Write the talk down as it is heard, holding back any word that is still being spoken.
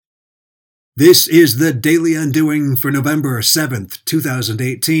This is the Daily Undoing for November 7th,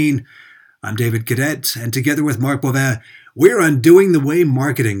 2018. I'm David Cadet, and together with Mark Boivin, we're undoing the way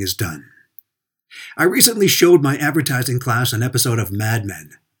marketing is done. I recently showed my advertising class an episode of Mad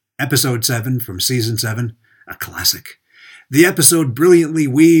Men, Episode 7 from Season 7, a classic. The episode brilliantly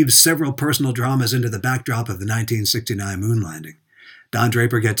weaves several personal dramas into the backdrop of the 1969 moon landing. Don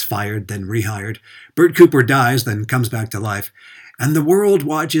Draper gets fired, then rehired. Bert Cooper dies, then comes back to life. And the world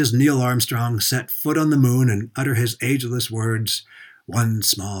watches Neil Armstrong set foot on the moon and utter his ageless words, "One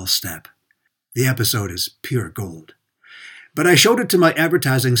small step." The episode is pure gold. But I showed it to my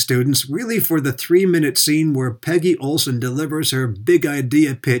advertising students really for the 3-minute scene where Peggy Olson delivers her big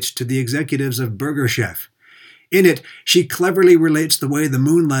idea pitch to the executives of Burger Chef. In it, she cleverly relates the way the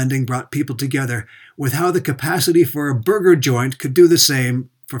moon landing brought people together with how the capacity for a burger joint could do the same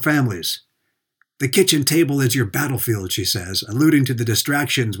for families. "The kitchen table is your battlefield," she says, alluding to the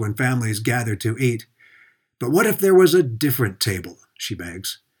distractions when families gather to eat. "But what if there was a different table?" she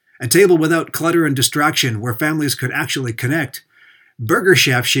begs. "A table without clutter and distraction where families could actually connect. Burger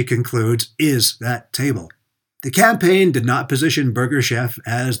Chef," she concludes, "is that table." The campaign did not position Burger Chef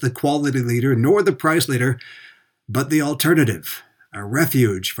as the quality leader nor the price leader, but the alternative, a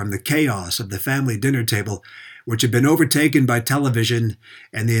refuge from the chaos of the family dinner table, which had been overtaken by television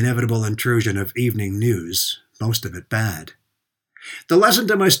and the inevitable intrusion of evening news, most of it bad. The lesson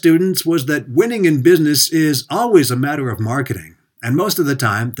to my students was that winning in business is always a matter of marketing, and most of the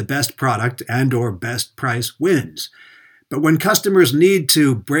time the best product and/or best price wins. But when customers need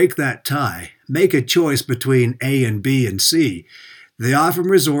to break that tie, make a choice between A and B and C, they often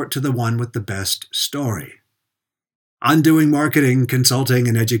resort to the one with the best story. Undoing marketing, consulting,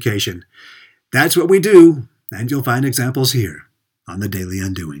 and education. That's what we do. And you'll find examples here on the Daily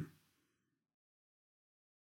Undoing.